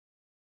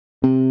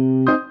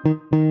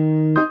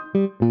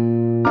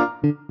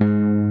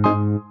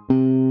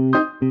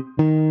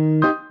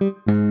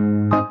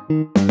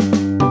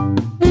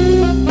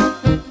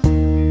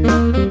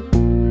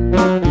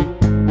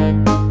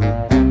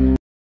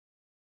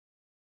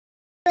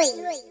3,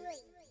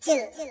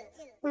 2,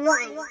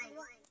 1.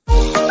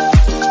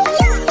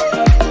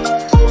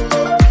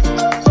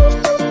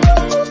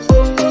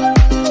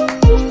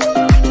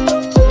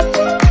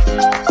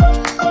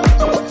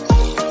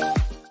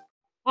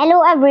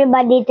 Hello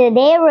everybody,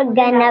 today we're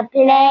gonna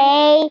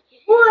play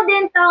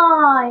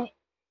Woodtoys.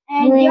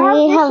 And we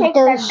you have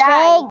to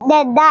shake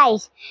the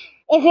dice.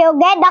 If you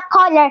get the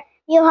color,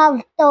 you have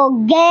to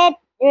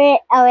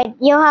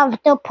you have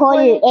to pull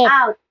it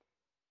out.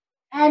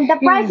 And the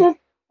price is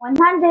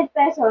 100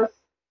 pesos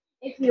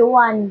if you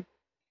won.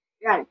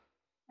 Right.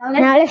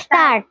 Now let's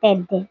start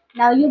it.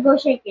 Now you go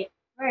shake it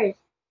first.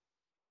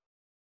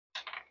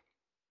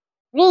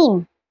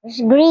 Green.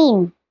 It's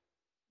green.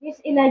 This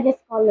is Elias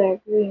color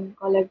green.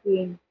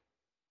 Okay.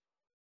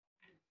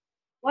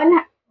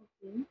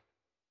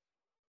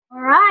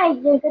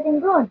 Alright, you're getting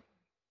good.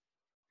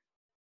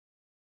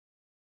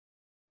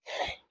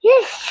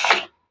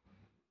 Yes.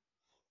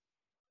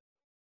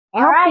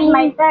 Alright,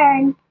 my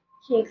turn.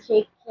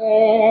 Shake.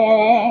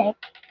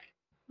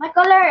 My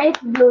color is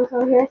blue,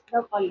 so here's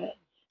the color.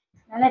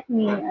 Now let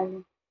me Oh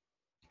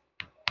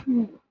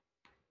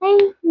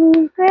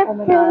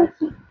my gosh.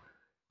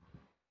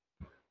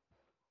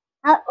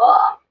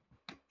 Oh.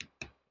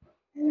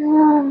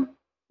 Yes.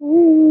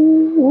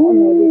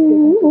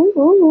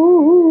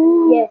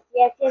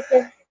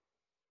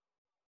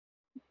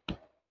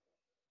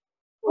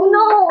 Oh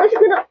no, it's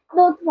gonna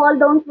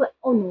don't fall.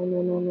 Oh no.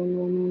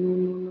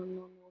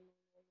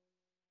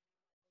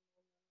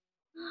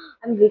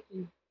 I'm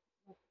leaking.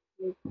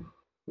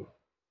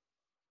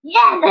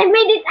 Yes, I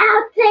made it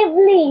out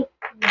safely.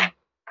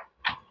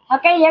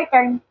 Okay, your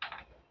turn.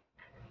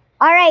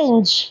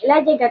 Orange.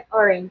 Elijah got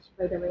orange,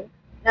 by the way.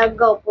 Now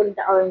go pull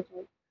the orange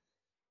one.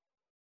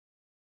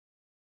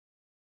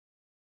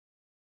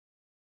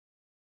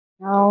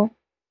 No.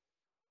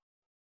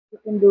 You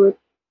can do it.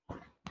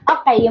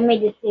 Okay, you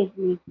made it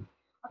safely.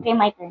 Okay,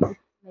 my turn.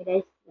 My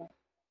dice.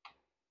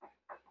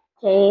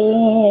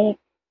 Okay.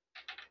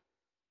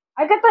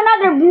 I got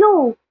another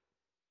blue.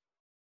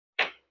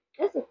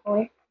 This is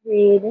point.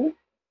 Really?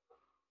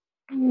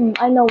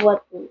 I know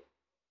what to.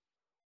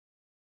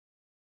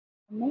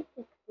 Make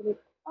it put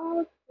it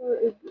out for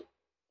a bit.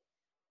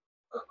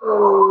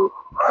 Okay.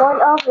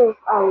 Fall off is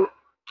out.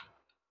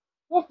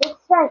 Yes,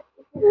 it's right.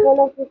 It is fall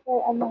off is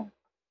right. Oh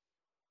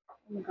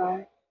my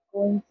gosh.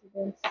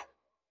 Coincidence.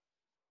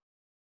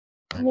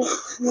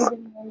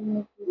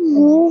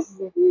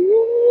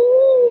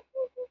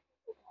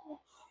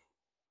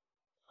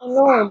 Oh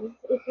no, this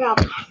is wrong.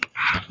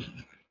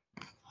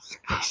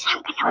 I'm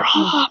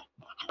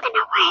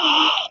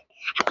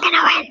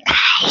gonna win,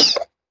 guys.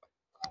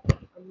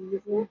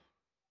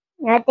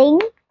 Nothing.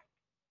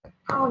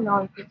 Oh no,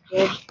 it's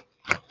good.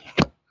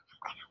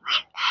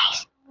 Guys,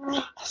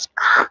 let's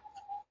go.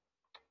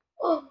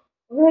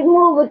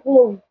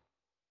 Move.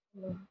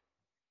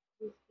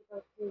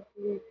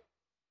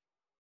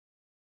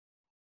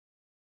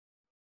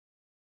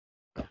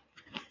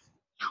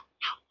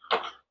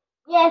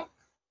 Yes,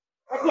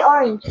 that's the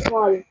orange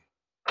wall.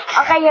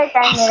 Okay, your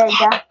turn,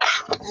 Elijah.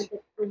 I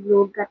got the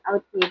blue got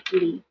out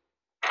safely.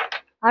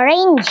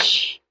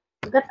 Orange.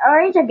 You got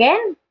orange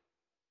again?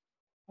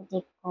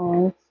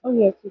 Oh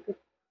yes, you could.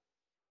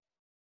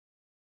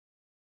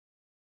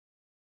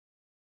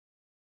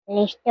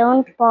 Please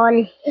don't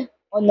fall.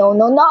 Oh no.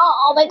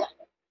 Oh my god.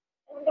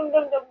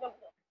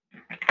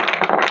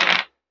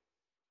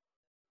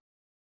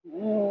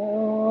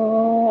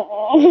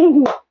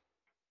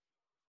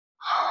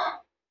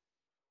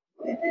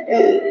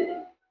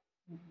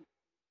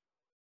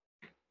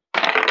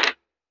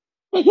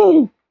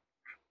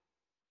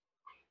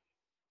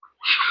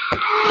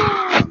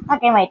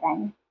 Okay, my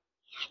turn.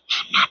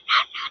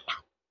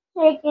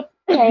 Shake it,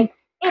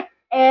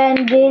 and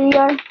then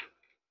your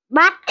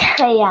But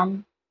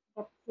cyan.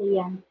 That's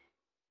cyan.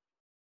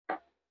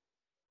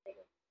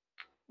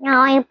 no,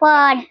 I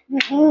put.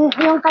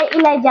 Yung kay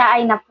Elijah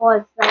ay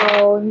na-pause.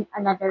 So,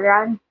 another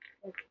round.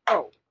 Let's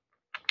go.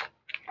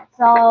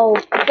 So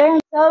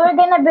we're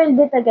gonna build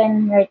it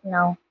again right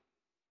now.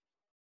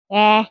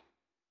 Yeah.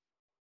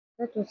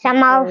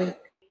 Somehow. This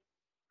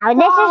Now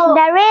this is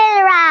the real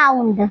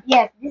round.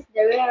 Yes, this is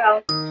the real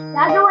round. The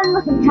other one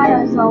was a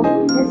trial, so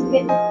let's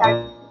get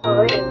started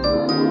for real.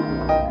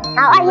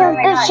 Now I have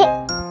to shake.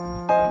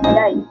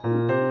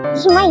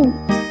 It's mine.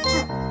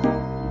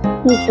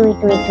 Wait.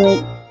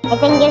 I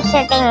think you're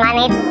sitting on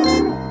it.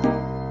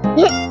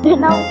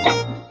 No.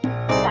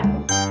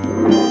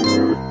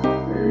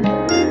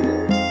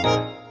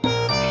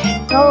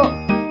 So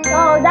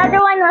the other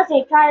one was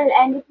a trial,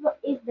 and it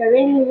is the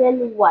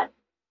real one.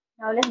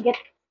 Now let's get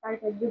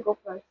started. You go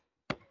first.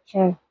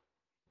 Sure.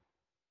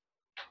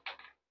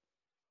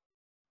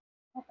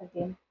 Not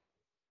again.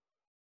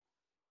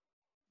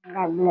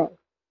 Blue.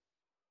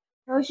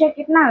 So shake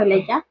it now,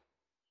 Elijah.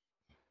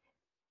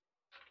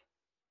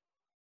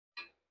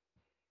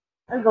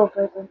 I'll go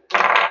first.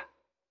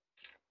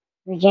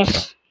 We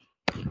just.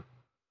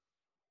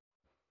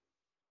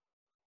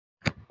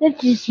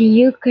 That is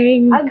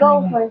Ukraine. I'll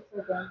go first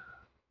again.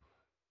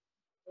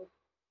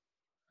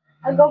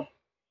 I'll go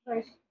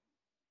first.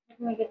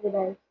 me get the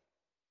dice.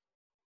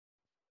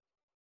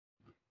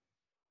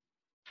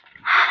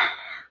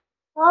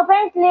 So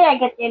apparently I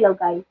get yellow,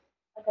 guys.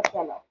 I got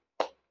yellow.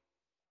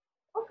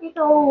 Okay,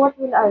 so what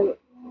will I?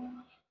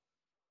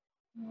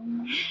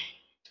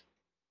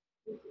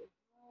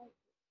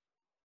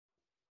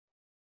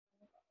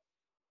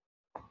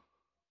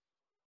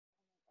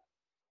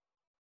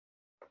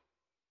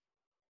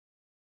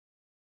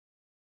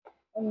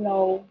 Oh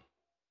no.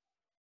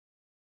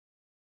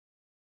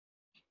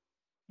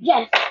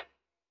 Yes.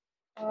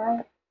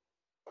 Alright.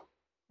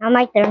 Now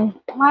my turn.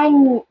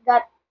 Mine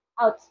got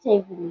out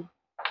safely.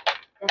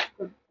 That's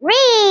good. Green.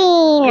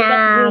 I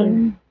got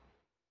green.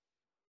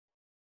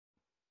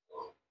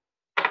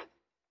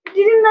 It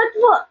did not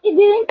fall. It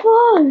didn't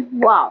fall.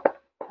 Wow.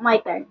 My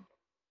turn.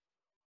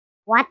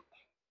 What?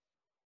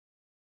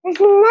 There's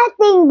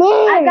nothing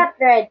there. I got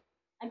red.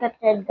 I got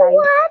red, guys.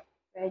 What?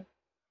 Red.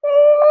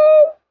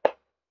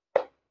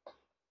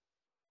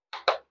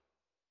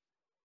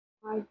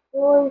 My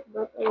choice,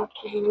 but I have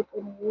to do it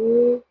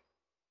anyway.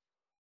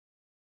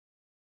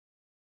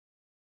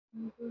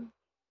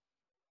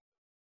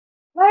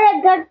 Where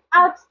I got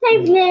out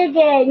safely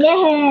again.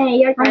 Yay!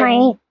 Your How turn.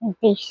 many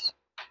this?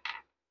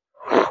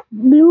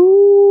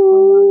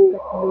 Blue.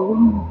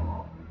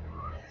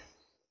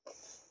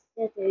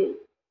 That's it.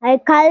 My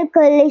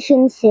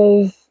calculation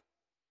says.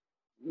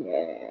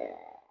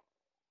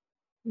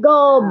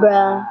 Go,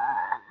 bruh.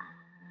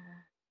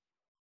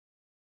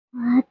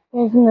 What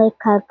does my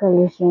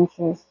calculation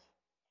says?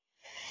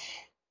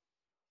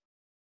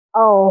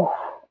 Oh.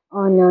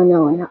 Oh no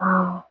no no.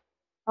 Oh.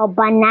 Oh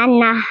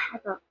banana.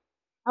 Ito.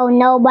 Oh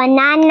no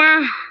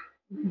banana.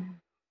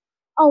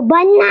 Oh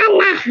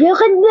banana. You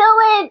can do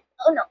it.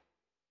 Oh no.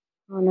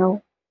 Oh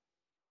no.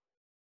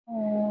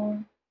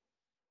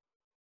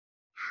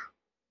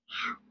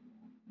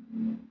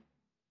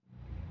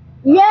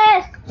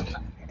 Yes.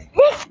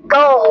 Let's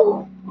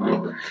go.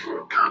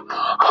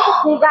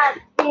 We got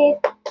this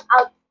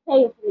out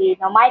safely.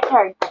 Now my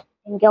turn.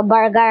 Thank you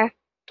burger.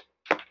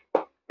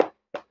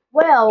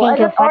 Well, Thank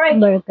I you got fat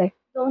orange. burger.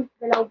 Don't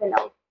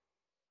galaw.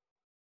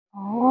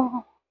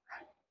 Oh.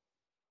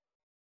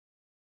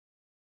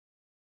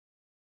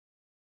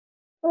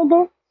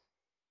 Burger.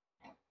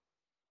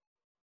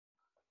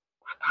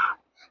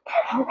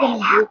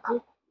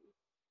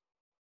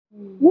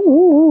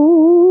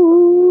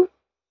 Ooh.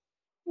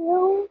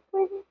 No,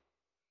 burger.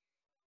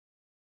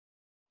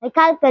 My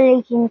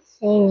calculation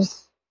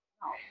says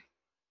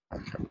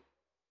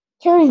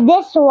choose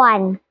this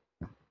one.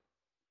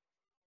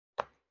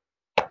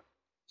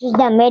 Choose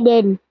the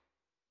middle.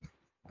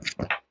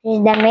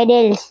 Choose the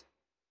middles.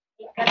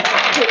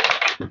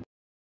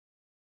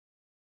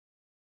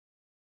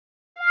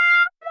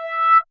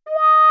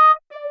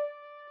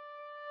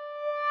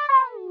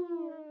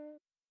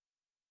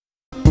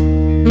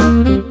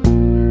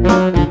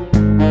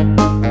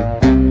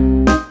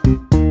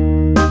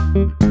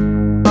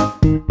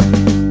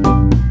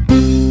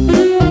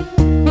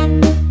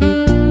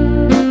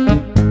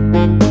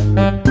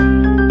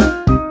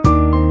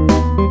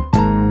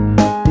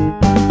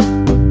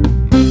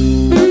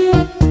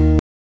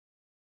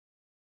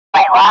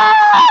 I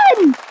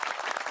won!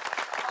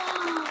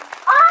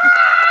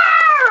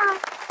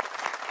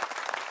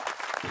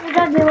 We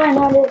got the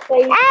 100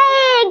 page.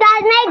 Hey,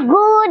 got my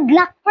good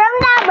luck from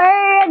the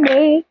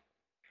burger.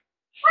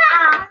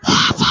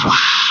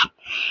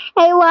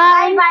 I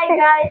won. Bye,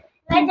 guys.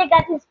 Let's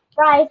got his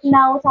prize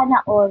now.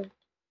 Sana all.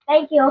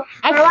 Thank you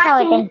for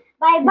watching. Exciting.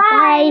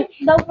 Bye-bye.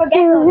 Don't forget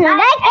to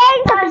Like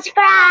and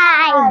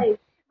subscribe.